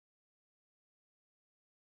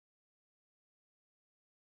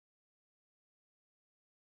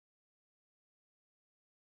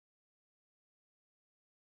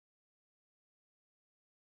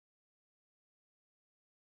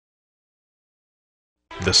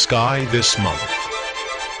The Sky This Month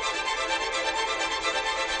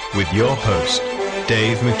with your host,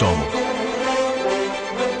 Dave McDonald.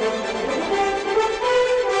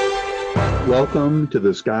 Welcome to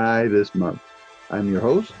The Sky This Month. I'm your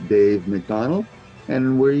host, Dave McDonald,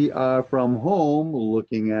 and we are from home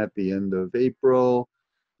looking at the end of April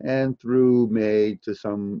and through May to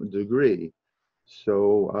some degree.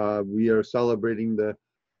 So we are celebrating the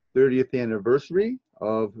 30th anniversary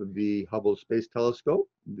of the Hubble Space Telescope.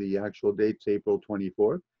 The actual date's April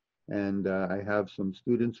 24th, and I have some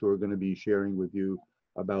students who are going to be sharing with you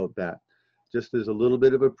about that. Just as a little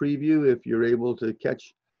bit of a preview, if you're able to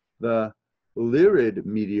catch the Lyrid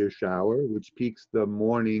meteor shower, which peaks the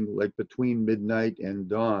morning like between midnight and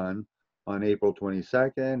dawn on April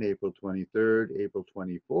 22nd, April 23rd, April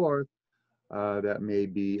 24th, that may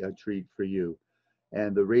be a treat for you.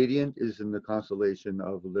 And the radiant is in the constellation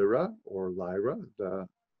of Lyra or Lyra, the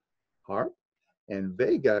harp. And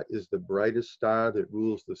Vega is the brightest star that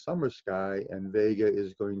rules the summer sky. And Vega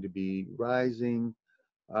is going to be rising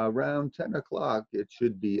around 10 o'clock. It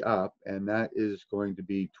should be up, and that is going to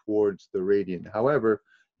be towards the radiant. However,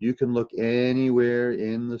 you can look anywhere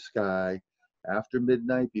in the sky after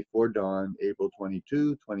midnight, before dawn, April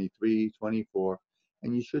 22, 23, 24,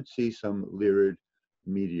 and you should see some Lyrid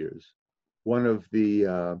meteors. One of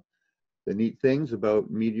the neat things about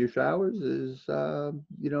meteor showers is,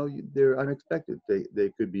 they're unexpected. They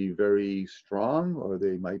could be very strong or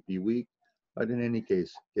they might be weak, but in any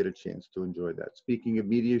case, get a chance to enjoy that. Speaking of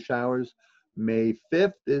meteor showers, May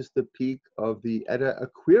 5th is the peak of the Eta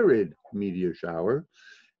Aquarid meteor shower.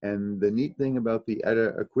 And the neat thing about the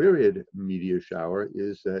Eta Aquarid meteor shower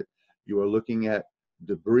is that you are looking at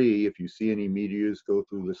debris. If you see any meteors go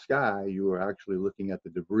through the sky, you are actually looking at the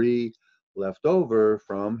debris left over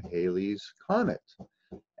from Halley's Comet.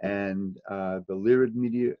 And the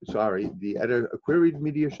Eta Aquarid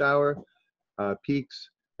meteor shower peaks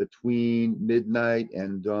between midnight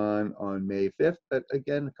and dawn on May 5th. But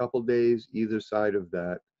again, a couple days either side of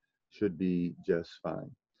that should be just fine.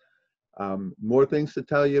 More things to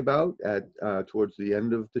tell you about towards the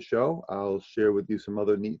end of the show. I'll share with you some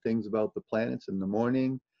other neat things about the planets in the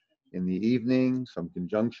morning, in the evening, some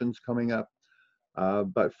conjunctions coming up.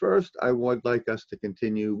 But first, I would like us to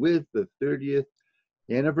continue with the 30th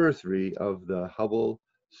anniversary of the Hubble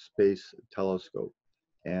Space Telescope.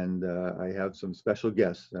 And I have some special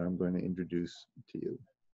guests that I'm going to introduce to you.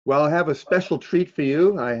 Well, I have a special treat for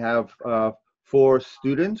you. I have 4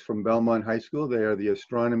 students from Belmont High School. They are the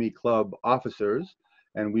Astronomy Club officers,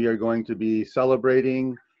 and we are going to be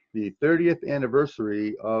celebrating the 30th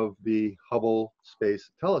anniversary of the Hubble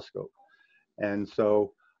Space Telescope. And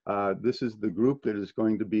so this is the group that is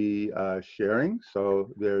going to be sharing.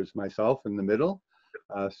 So there's myself in the middle.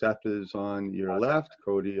 Seth is on your left,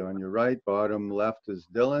 Cody on your right, bottom left is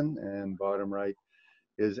Dylan, and bottom right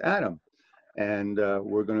is Adam. And they're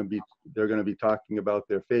going to be talking about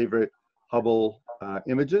their favorite Hubble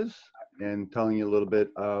images and telling you a little bit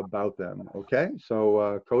about them. Okay,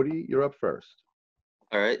 so Cody, you're up first.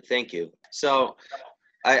 All right, thank you. So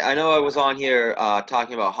I know I was on here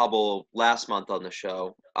talking about Hubble last month on the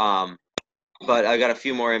show, but I got a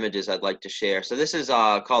few more images I'd like to share. So this is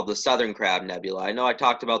called the Southern Crab Nebula. I know I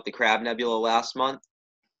talked about the Crab Nebula last month,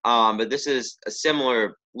 but this is a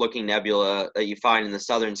similar looking nebula that you find in the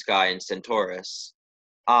southern sky in Centaurus.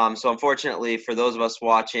 So unfortunately, for those of us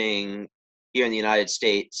watching here in the United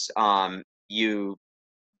States, you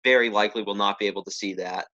very likely will not be able to see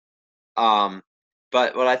that.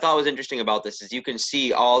 But what I thought was interesting about this is you can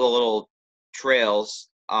see all the little trails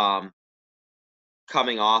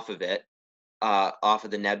coming off of it, off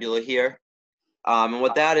of the nebula here. And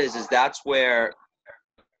what that is that's where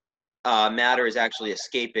matter is actually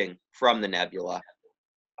escaping from the nebula.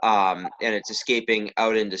 And it's escaping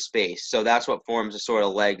out into space. So that's what forms the sort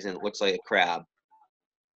of legs, and it looks like a crab.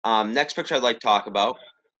 Next picture I'd like to talk about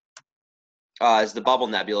is the Bubble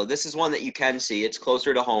Nebula. This is one that you can see. It's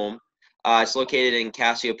closer to home. It's located in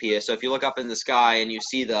Cassiopeia. So if you look up in the sky and you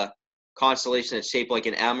see the constellation that's shaped like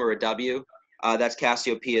an M or a W, that's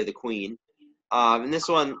Cassiopeia, the queen. And this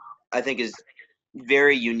one, I think, is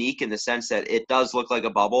very unique in the sense that it does look like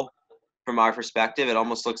a bubble from our perspective. It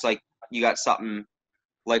almost looks like you got something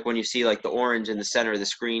like when you see like the orange in the center of the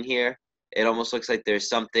screen here. It almost looks like there's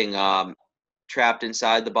something trapped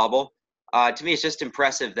inside the bubble. To me, it's just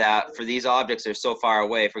impressive that for these objects that are so far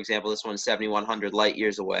away, for example, this one's 7,100 light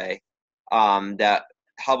years away, that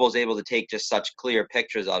Hubble's able to take just such clear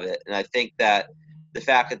pictures of it. And I think that the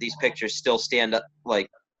fact that these pictures still stand up, like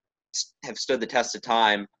have stood the test of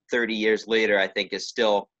time 30 years later, I think is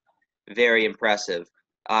still very impressive.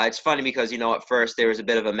 It's funny because, at first there was a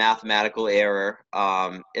bit of a mathematical error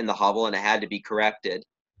in the Hubble, and it had to be corrected.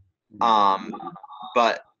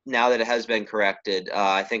 But now that it has been corrected,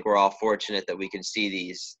 I think we're all fortunate that we can see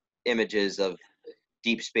these images of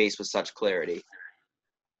deep space with such clarity.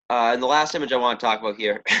 And the last image I want to talk about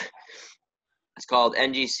here, it's called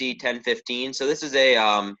NGC 1015. So this is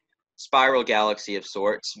a spiral galaxy of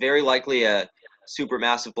sorts, very likely a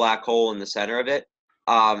supermassive black hole in the center of it.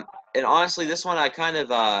 And honestly, this one I kind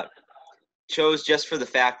of chose just for the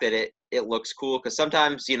fact that it looks cool, because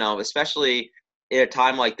sometimes, especially in a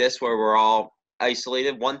time like this where we're all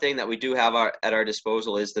isolated, one thing that we do have at our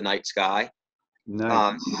disposal is the night sky.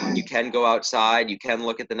 Nice. You can go outside, you can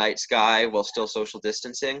look at the night sky while still social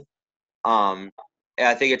distancing. And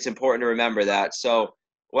I think it's important to remember that. So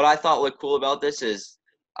what I thought looked cool about this is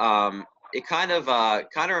it kind of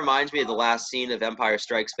reminds me of the last scene of Empire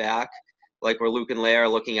Strikes Back, like where Luke and Leia are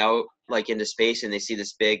looking out like into space and they see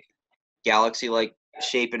this big galaxy like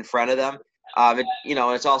shape in front of them.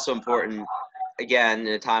 It's also important, again,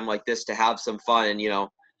 in a time like this, to have some fun and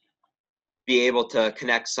be able to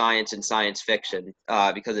connect science and science fiction,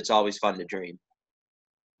 because it's always fun to dream.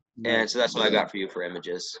 And so that's what I got for you for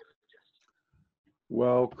images.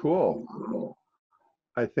 Well, cool.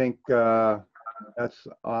 I think that's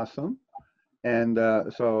awesome. And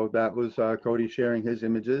so that was Cody sharing his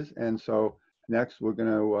images. And so next we're going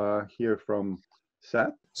to hear from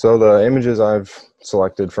Seth. So the images I've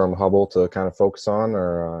selected from Hubble to kind of focus on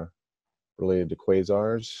are related to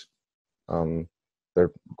quasars.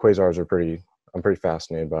 Quasars are I'm pretty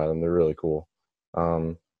fascinated by them. They're really cool.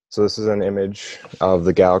 So this is an image of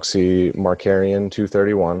the galaxy Markarian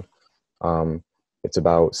 231. It's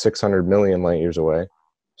about 600 million light years away.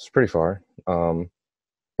 It's pretty far,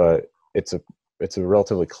 but it's a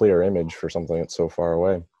relatively clear image for something that's so far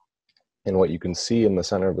away. And what you can see in the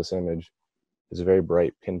center of this image is a very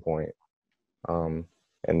bright pinpoint, and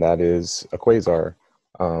that is a quasar.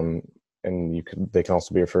 And they can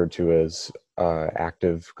also be referred to as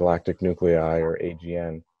active galactic nuclei, or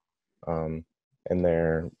AGN, and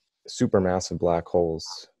they're supermassive black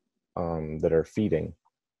holes that are feeding.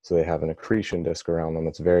 So they have an accretion disk around them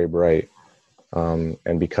that's very bright,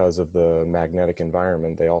 and because of the magnetic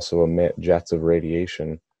environment, they also emit jets of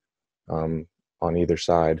radiation on either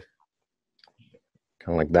side,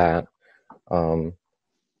 kind of like that.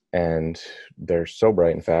 And they're so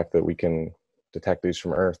bright, in fact, that we can detect these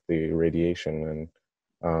from Earth, the radiation.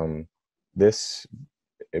 And this,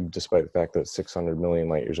 despite the fact that it's 600 million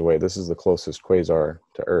light years away, this is the closest quasar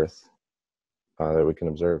to Earth that we can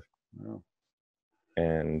observe. Wow.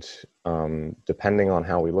 And depending on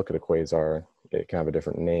how we look at a quasar, it can have a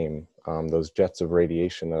different name. Those jets of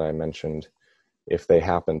radiation that I mentioned, if they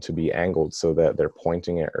happen to be angled so that they're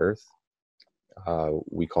pointing at Earth,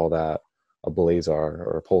 we call that a blazar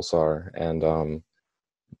or a pulsar. And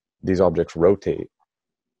these objects rotate.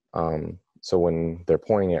 So when they're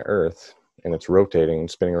pointing at Earth and it's rotating and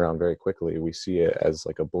spinning around very quickly, we see it as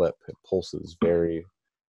like a blip. It pulses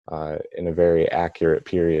in a very accurate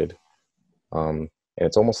period. And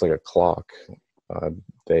it's almost like a clock.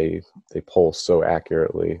 They pulse so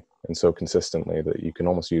accurately and so consistently that you can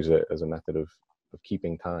almost use it as a method of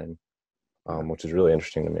keeping time, which is really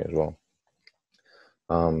interesting to me as well.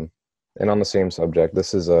 And on the same subject,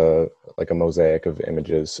 this is a mosaic of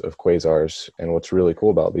images of quasars. And what's really cool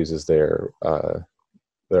about these is they're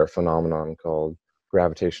a phenomenon called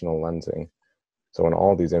gravitational lensing. So in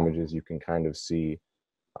all these images, you can kind of see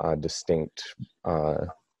distinct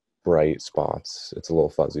bright spots. It's a little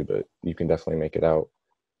fuzzy, but you can definitely make it out.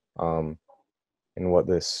 And what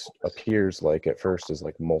this appears like at first is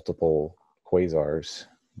like multiple quasars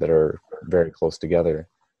that are very close together.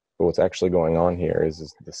 But what's actually going on here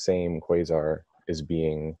is the same quasar is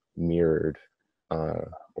being mirrored,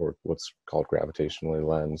 or what's called gravitationally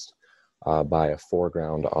lensed, by a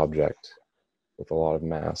foreground object with a lot of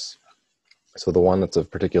mass. So the one that's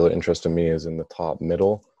of particular interest to me is in the top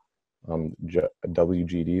middle,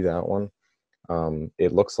 WGD, that one.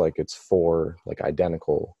 It looks like it's four like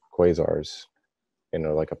identical quasars in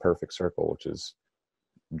like a perfect circle, which is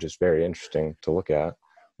just very interesting to look at.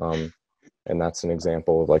 And that's an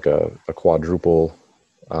example of like a quadruple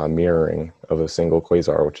mirroring of a single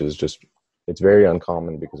quasar, which is it's very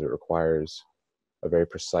uncommon because it requires a very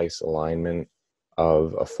precise alignment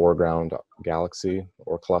of a foreground galaxy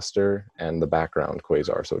or cluster and the background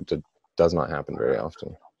quasar. So it does not happen very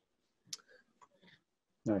often.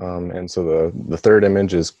 Nice. And so the third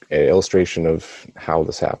image is an illustration of how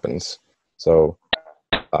this happens. So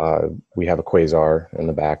we have a quasar in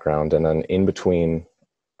the background, and then in between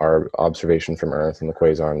our observation from Earth and the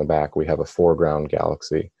quasar in the back, we have a foreground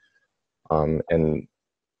galaxy. And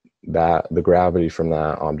that the gravity from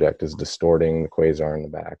that object is distorting the quasar in the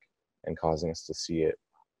back and causing us to see it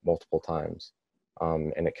multiple times.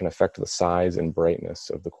 And it can affect the size and brightness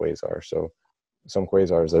of the quasar. So some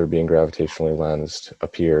quasars that are being gravitationally lensed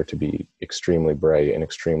appear to be extremely bright and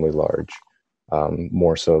extremely large,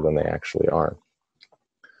 more so than they actually are.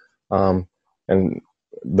 And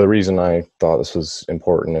the reason I thought this was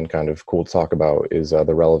important and kind of cool to talk about is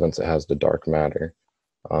the relevance it has to dark matter.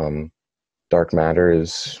 Dark matter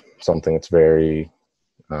is something that's very,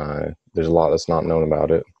 there's a lot that's not known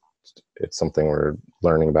about it. It's something we're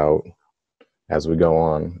learning about as we go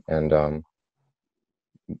on. And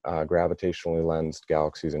gravitationally lensed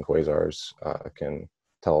galaxies and quasars can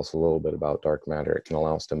tell us a little bit about dark matter. It can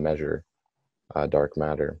allow us to measure dark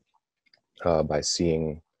matter by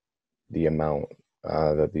seeing the amount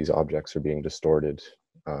that these objects are being distorted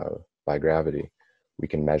by gravity. We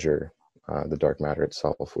can measure the dark matter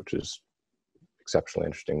itself, which is exceptionally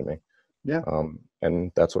interesting to me. Yeah.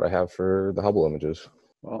 And that's what I have for the Hubble images.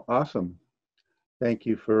 Well, awesome. Thank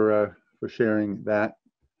you for sharing that.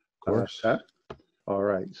 Of course. Pat. All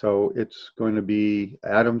right. So it's going to be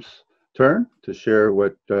Adam's turn to share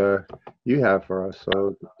what you have for us.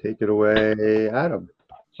 So take it away, Adam.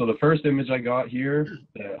 So the first image I got here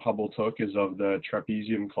that Hubble took is of the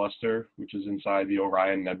Trapezium cluster, which is inside the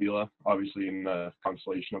Orion Nebula, obviously in the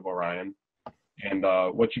constellation of Orion. And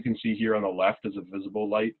what you can see here on the left is a visible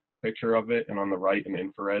light picture of it, and on the right an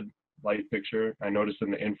infrared light picture. I noticed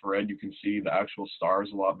in the infrared you can see the actual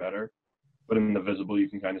stars a lot better, but in the visible you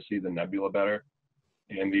can kind of see the nebula better.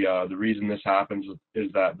 And the reason this happens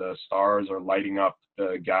is that the stars are lighting up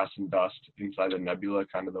the gas and dust inside the nebula,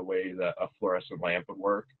 kind of the way that a fluorescent lamp would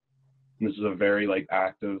work. And this is a very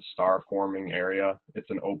active star forming area. It's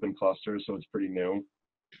an open cluster, so it's pretty new.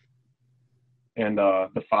 And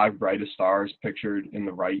the 5 brightest stars pictured in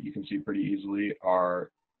the right, you can see pretty easily, are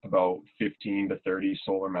about 15 to 30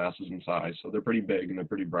 solar masses in size. So they're pretty big and they're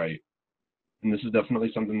pretty bright. And this is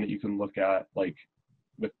definitely something that you can look at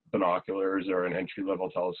with binoculars or an entry-level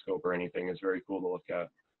telescope or anything. It's very cool to look at.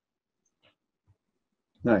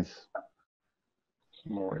 Nice.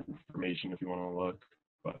 Some more information if you want to look.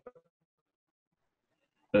 But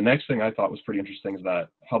the next thing I thought was pretty interesting is that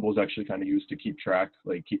Hubble is actually kind of used to keep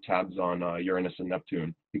tabs on Uranus and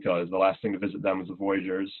Neptune, because the last thing to visit them was the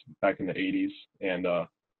Voyagers back in the 80s. And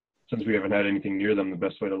since we haven't had anything near them, the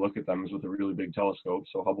best way to look at them is with a really big telescope.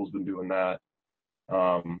 So Hubble's been doing that.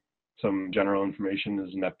 Some general information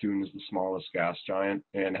is Neptune is the smallest gas giant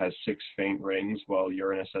and has 6 faint rings, while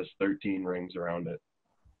Uranus has 13 rings around it.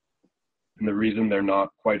 And the reason they're not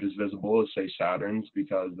quite as visible as, say, Saturn's,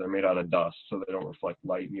 because they're made out of dust, so they don't reflect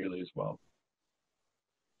light nearly as well.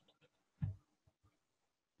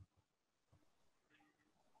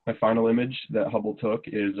 My final image that Hubble took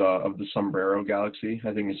is of the Sombrero Galaxy.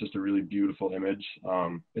 I think it's just a really beautiful image.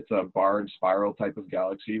 It's a barred spiral type of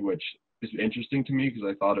galaxy, which is interesting to me because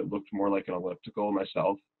I thought it looked more like an elliptical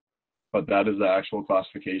myself. But that is the actual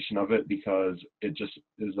classification of it, because it just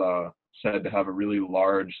is said to have a really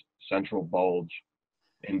large central bulge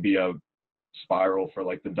and be a spiral for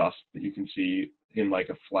the dust that you can see in a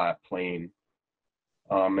flat plane.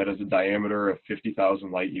 It has a diameter of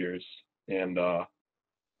 50,000 light years, and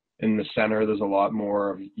in the center there's a lot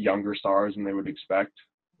more of younger stars than they would expect,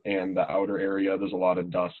 and the outer area there's a lot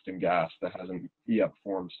of dust and gas that hasn't yet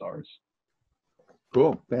formed stars.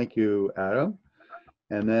 Cool. Thank you, Adam.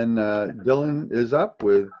 And then Dylan is up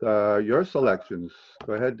with your selections.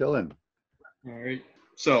 Go ahead, Dylan. All right.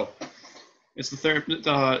 So it's the third.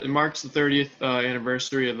 It marks the 30th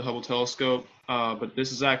anniversary of the Hubble telescope. But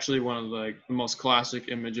this is actually one of the most classic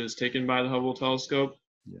images taken by the Hubble telescope.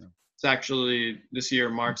 Yeah. It's actually, this year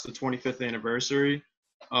marks the 25th anniversary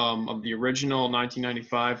of the original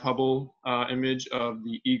 1995 Hubble image of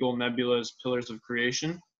the Eagle Nebula's Pillars of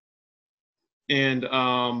Creation. And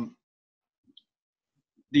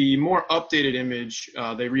the more updated image,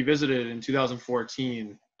 they revisited in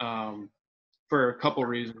 2014 for a couple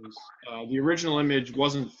reasons. The original image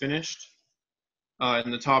wasn't finished in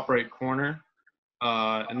the top right corner,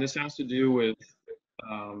 and this has to do with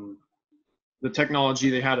the technology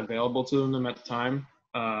they had available to them at the time.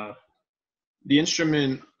 The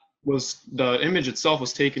instrument the image itself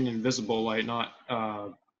was taken in visible light, not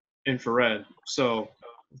infrared. So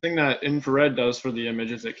the thing that infrared does for the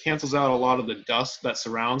image is it cancels out a lot of the dust that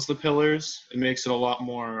surrounds the pillars. It makes it a lot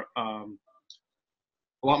more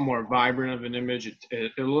vibrant of an image.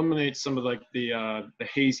 It eliminates some of the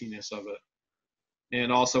haziness of it, and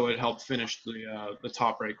also it helped finish the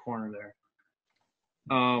top right corner there.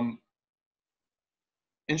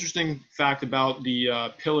 Interesting fact about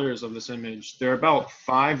the pillars of this image: they're about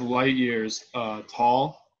 5 light years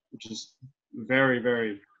tall, which is very,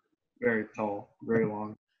 very, very tall, very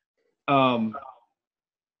long.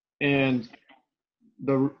 And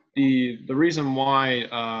the reason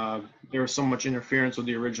why there was so much interference with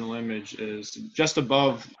the original image is just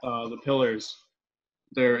above the pillars,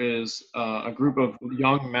 there is a group of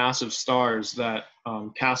young massive stars that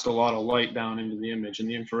cast a lot of light down into the image, and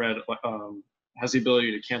the infrared has the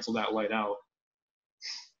ability to cancel that light out.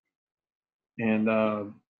 And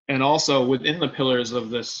also within the pillars of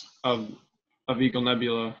this of Eagle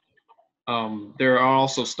Nebula, there are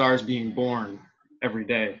also stars being born every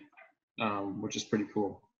day, which is pretty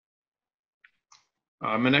cool.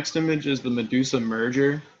 My next image is the Medusa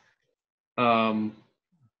merger.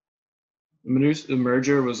 Medusa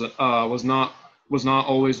merger was not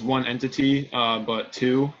always one entity, but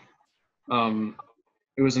two.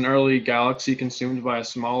 It was an early galaxy consumed by a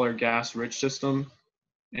smaller gas-rich system,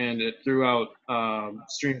 and it threw out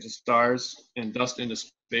streams of stars and dust into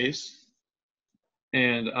space.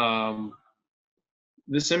 And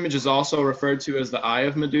this image is also referred to as the Eye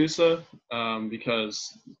of Medusa,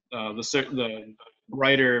 because the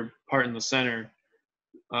brighter part in the center,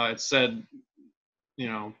 it said, you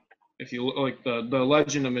know, if you look, like the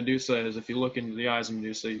legend of Medusa is, if you look into the eyes of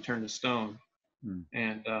Medusa, you turn to stone.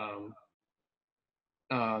 And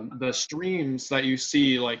the streams that you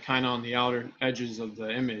see, like kind of on the outer edges of the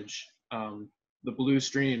image, the blue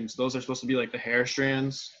streams, those are supposed to be like the hair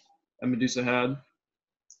strands that Medusa had.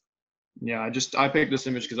 Yeah, I picked this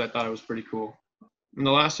image because I thought it was pretty cool. And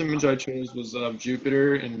the last image I chose was of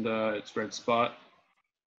Jupiter and its red spot.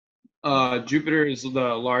 Jupiter is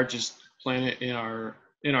the largest planet in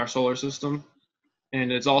our solar system,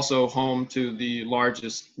 and it's also home to the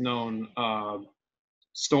largest known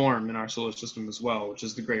storm in our solar system as well, which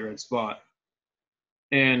is the Great Red Spot.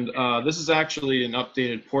 And this is actually an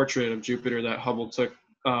updated portrait of Jupiter that Hubble took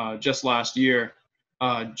just last year,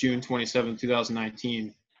 June 27,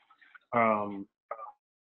 2019.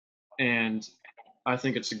 And I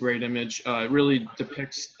think it's a great image. It really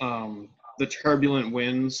depicts the turbulent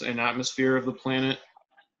winds and atmosphere of the planet.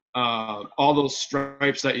 All those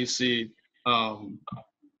stripes that you see,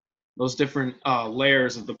 those different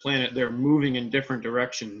layers of the planet, they're moving in different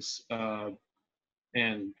directions.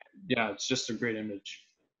 And yeah, it's just a great image.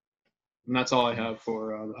 And that's all I have for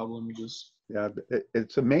the Hubble images. Yeah,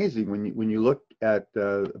 it's amazing when you look at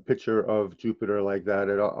a picture of Jupiter like that.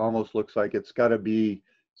 It almost looks like it's got to be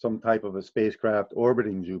some type of a spacecraft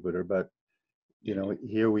orbiting Jupiter. But you know,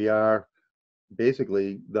 here we are.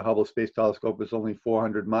 Basically, the Hubble Space Telescope is only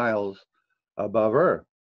 400 miles above Earth,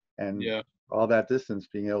 and all that distance,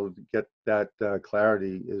 being able to get that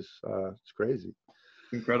clarity is it's crazy.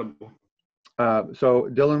 Incredible. So,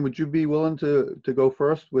 Dylan, would you be willing to go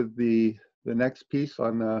first with the next piece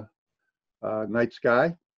on the night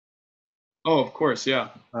sky? Oh, of course, yeah.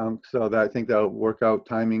 So that I think that'll work out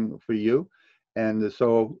timing for you. And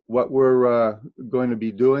so what we're going to be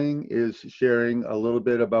doing is sharing a little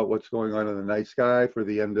bit about what's going on in the night sky for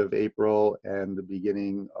the end of April and the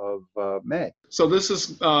beginning of May. So this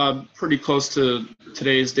is pretty close to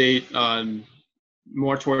today's date,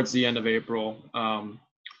 more towards the end of April.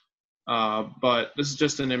 But this is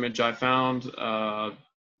just an image I found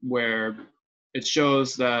where it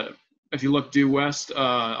shows that if you look due west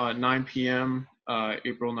at 9 p.m.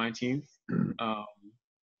 April 19th,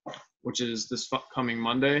 which is this coming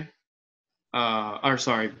Monday,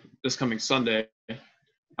 this coming Sunday,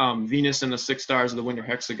 Venus and the 6 stars of the winter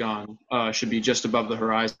hexagon should be just above the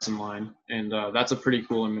horizon line. And that's a pretty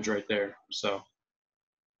cool image right there. So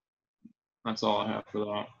that's all I have for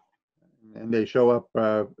that. And they show up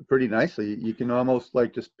pretty nicely. You can almost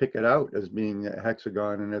like just pick it out as being a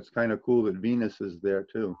hexagon, and it's kind of cool that Venus is there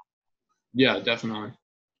too. Yeah, definitely.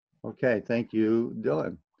 Okay, thank you,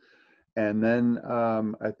 Dylan. And then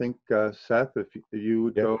I think Seth, if you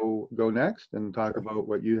would go next and talk about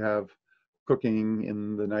what you have cooking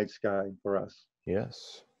in the night sky for us.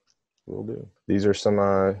 Yes, will do. These are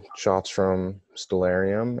some shots from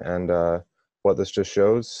Stellarium, and what this just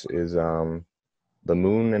shows is the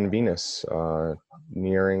moon and Venus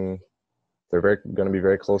nearing. They're going to be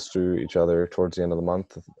very close to each other towards the end of the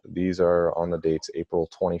month. These are on the dates April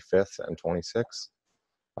 25th and 26th.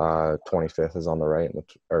 25th is on the right, the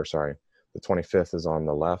 25th is on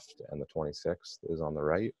the left, and the 26th is on the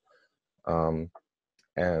right.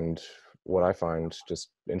 And what I find just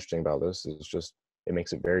interesting about this is just it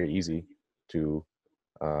makes it very easy to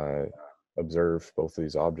observe both of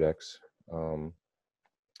these objects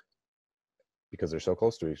because they're so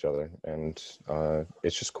close to each other, and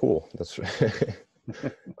it's just cool. That's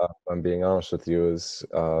I'm being honest with you, is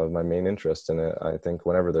my main interest in it. I think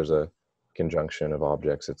whenever there's a conjunction of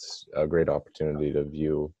objects, it's a great opportunity to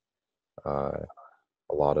view a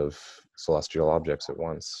lot of celestial objects at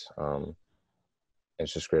once.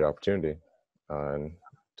 It's just a great opportunity and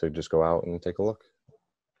to just go out and take a look.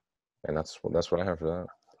 And that's what I have for that.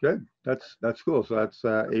 Good. That's cool. So that's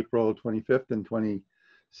April 25th and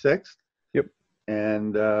 26th. Yep.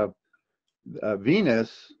 And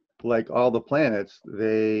Venus, like all the planets,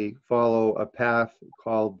 they follow a path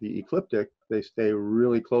called the ecliptic. They stay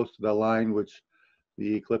really close to the line, which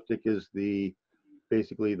the ecliptic is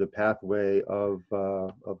basically the pathway of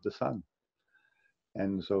the sun.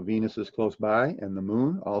 And so Venus is close by, and the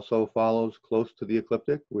moon also follows close to the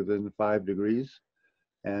ecliptic within 5 degrees.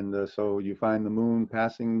 And so you find the moon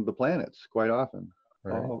passing the planets quite often.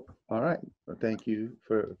 Right. Oh, all right. Well, thank you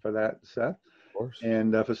for that, Seth. Of course.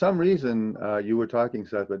 And for some reason, you were talking,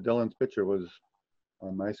 Seth, but Dylan's picture was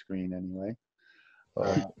on my screen anyway.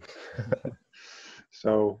 Oh.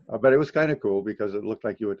 So, but it was kind of cool because it looked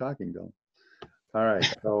like you were talking, Dylan. All right.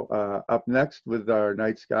 So up next with our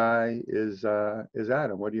night sky is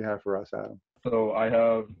Adam. What do you have for us, Adam? So I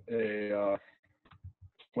have a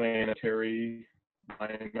planetary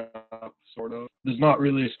lineup, sort of. There's not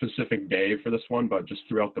really a specific day for this one, but just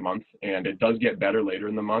throughout the month. And it does get better later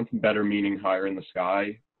in the month. Better meaning higher in the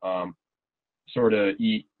sky. Sort of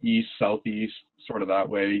east, southeast, sort of that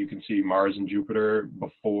way. You can see Mars and Jupiter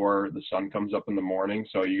before the sun comes up in the morning.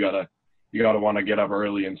 So you gotta want to get up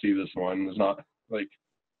early and see this one. There's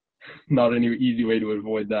not any easy way to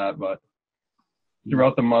avoid that, but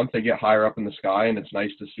throughout the month they get higher up in the sky, and it's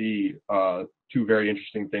nice to see two very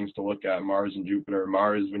interesting things to look at: Mars and Jupiter.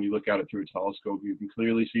 Mars, when you look at it through a telescope, you can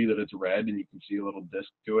clearly see that it's red, and you can see a little disk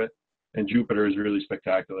to it. And Jupiter is really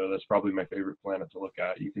spectacular. That's probably my favorite planet to look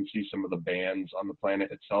at. You can see some of the bands on the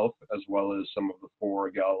planet itself, as well as some of the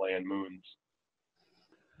 4 Galilean moons.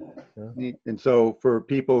 Yeah. And so for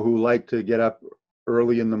people who like to get up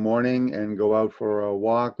early in the morning and go out for a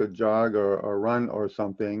walk, a jog, or a run or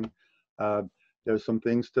something, there's some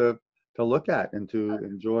things to look at and to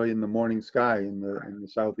enjoy in the morning sky in the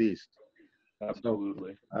southeast.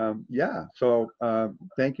 Absolutely. So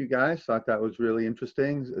thank you guys. Thought that was really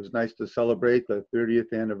interesting. It was nice to celebrate the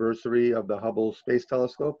 30th anniversary of the Hubble Space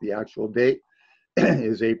Telescope. The actual date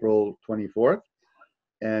is April 24th.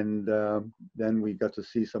 And then we got to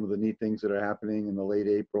see some of the neat things that are happening in the late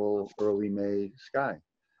April, early May sky.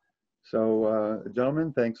 So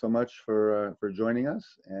gentlemen, thanks so much for joining us,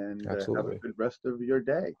 and have a good rest of your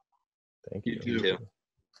day. Thank you. You too.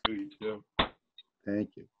 You too.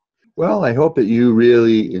 Thank you. Well, I hope that you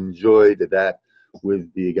really enjoyed that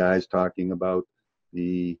with the guys talking about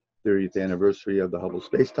the 30th anniversary of the Hubble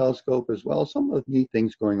Space Telescope, as well as some of the neat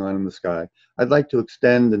things going on in the sky. I'd like to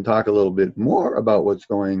extend and talk a little bit more about what's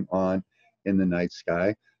going on in the night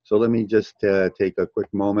sky. So let me just take a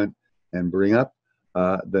quick moment and bring up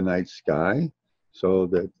the night sky so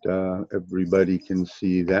that everybody can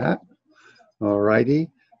see that. All righty.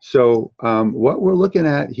 So what we're looking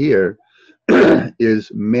at here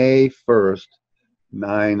is May 1st,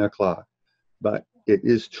 9 o'clock. But it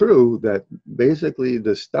is true that basically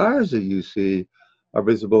the stars that you see are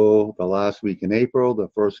visible the last week in April, the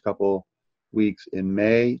first couple weeks in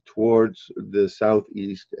May, towards the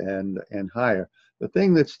southeast and higher. The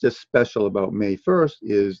thing that's just special about May 1st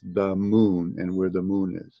is the moon and where the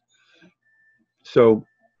moon is. So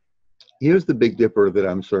here's the Big Dipper that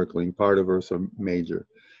I'm circling, part of Ursa Major.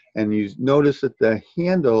 And you notice that the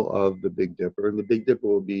handle of the Big Dipper, and the Big Dipper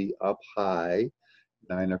will be up high,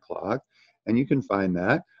 9 o'clock, and you can find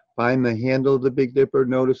that. Find the handle of the Big Dipper,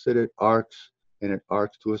 notice that it arcs, and it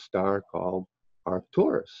arcs to a star called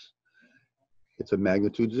Arcturus. It's a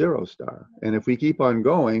magnitude 0 star. And if we keep on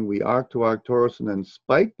going, we arc to Arcturus and then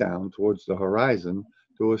spike down towards the horizon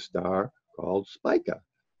to a star called Spica,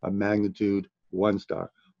 a magnitude 1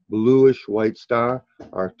 star. Bluish white star.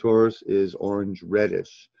 Arcturus is orange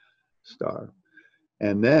reddish star.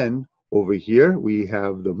 And then over here we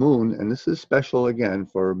have the moon, and this is special again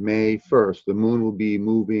for May 1st. The moon will be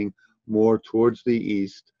moving more towards the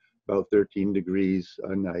east, about 13 degrees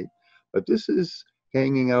a night. But this is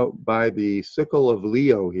hanging out by the sickle of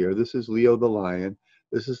Leo here. This is Leo the lion.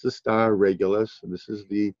 This is the star Regulus. And this is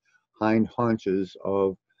the hind haunches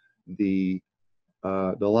of the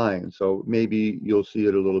lion. So maybe you'll see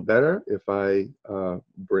it a little better if I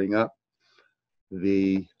bring up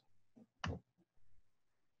the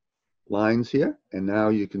lines here, and now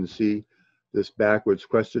you can see this backwards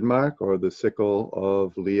question mark, or the sickle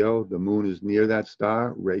of Leo. The moon is near that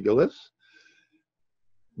star, Regulus.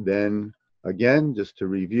 Then again, just to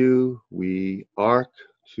review, we arc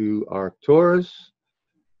to Arcturus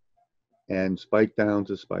and spike down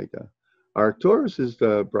to Spica. Arcturus is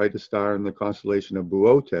the brightest star in the constellation of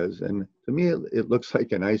Boötes, and to me it looks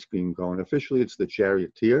like an ice cream cone. Officially it's the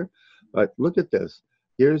Charioteer, but look at this.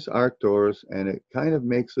 Here's Arcturus, and it kind of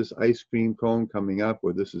makes this ice cream cone coming up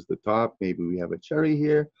where this is the top. Maybe we have a cherry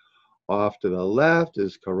here. Off to the left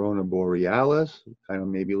is Corona Borealis. Kind of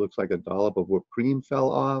maybe looks like a dollop of whipped cream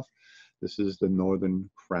fell off. This is the northern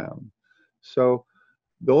crown. So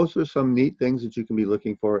those are some neat things that you can be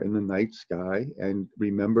looking for in the night sky. And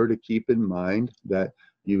remember to keep in mind that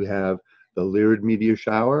you have the Lyrid meteor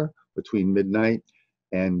shower between midnight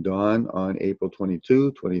and dawn on April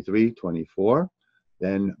 22, 23, 24.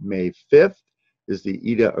 Then May 5th is the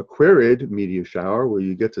Eta Aquarid meteor shower, where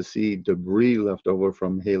you get to see debris left over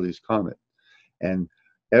from Halley's Comet. And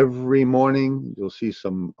every morning, you'll see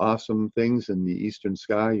some awesome things in the eastern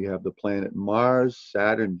sky. You have the planet Mars,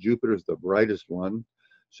 Saturn, Jupiter is the brightest one,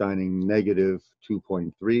 shining negative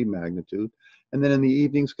 2.3 magnitude. And then in the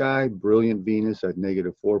evening sky, brilliant Venus at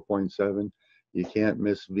negative 4.7. You can't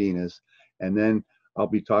miss Venus. And then I'll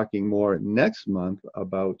be talking more next month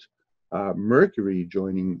about Mercury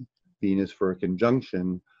joining Venus for a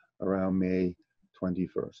conjunction around May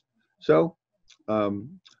 21st. So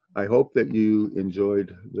I hope that you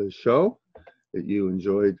enjoyed the show, that you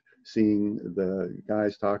enjoyed seeing the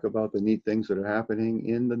guys talk about the neat things that are happening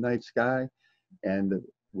in the night sky. And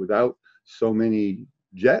without so many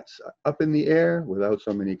jets up in the air, without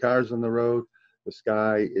so many cars on the road, the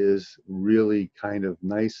sky is really kind of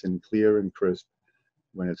nice and clear and crisp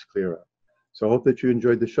when it's clear out. So I hope that you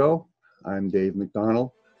enjoyed the show. I'm Dave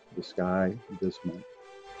McDonald, The Sky This Month.